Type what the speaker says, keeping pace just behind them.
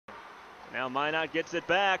Now Minot gets it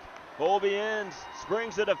back. Colby ends,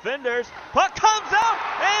 springs the defenders. Puck comes out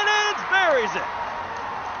and ends, buries it.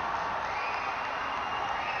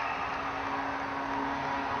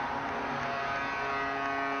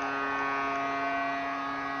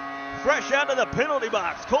 Fresh out of the penalty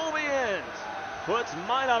box, Colby ends. Puts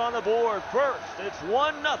Minot on the board first. It's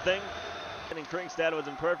 1-0. And Kringstad was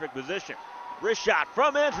in perfect position. Wrist shot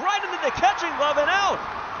from ends, right into the catching glove and out.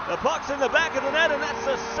 The puck's in the back of the net, and that's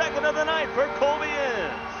the second of the night for Colby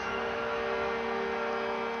ends.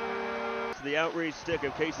 The outreach stick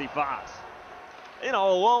of Casey Fox. In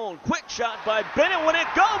all alone, quick shot by Bennett. When it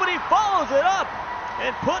go, but he follows it up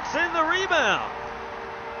and puts in the rebound.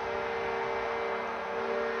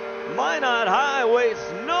 Minot High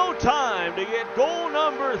wastes no time to get goal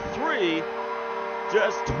number 3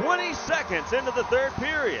 just 20 seconds into the third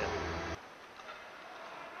period.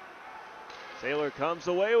 Saylor comes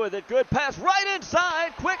away with it. Good pass right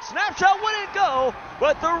inside. Quick snapshot, wouldn't go,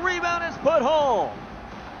 but the rebound is put home.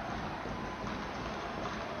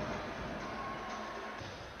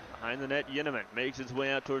 Behind the net, Yineman makes his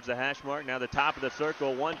way out towards the hash mark. Now the top of the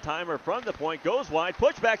circle, one-timer from the point, goes wide,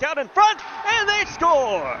 push back out in front, and they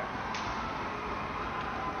score!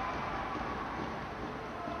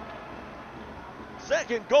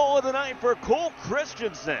 Second goal of the night for Cole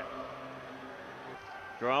Christensen.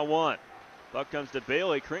 Draw one. Puck comes to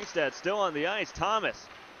Bailey. Kringstad still on the ice. Thomas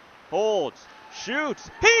holds, shoots,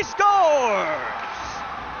 he scores!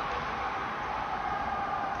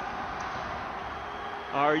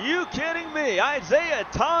 Are you kidding me? Isaiah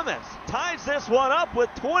Thomas ties this one up with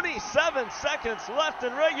 27 seconds left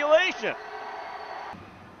in regulation.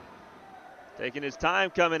 Taking his time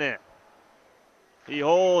coming in. He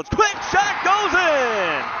holds, quick shot goes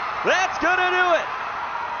in! That's gonna do it!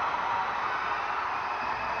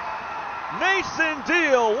 Mason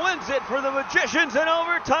Deal wins it for the Magicians in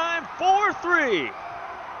overtime, 4-3.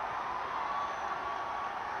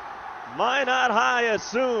 Minot High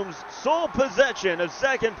assumes sole possession of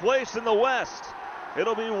second place in the West.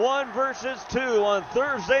 It'll be 1 versus 2 on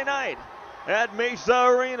Thursday night at Mesa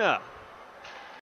Arena.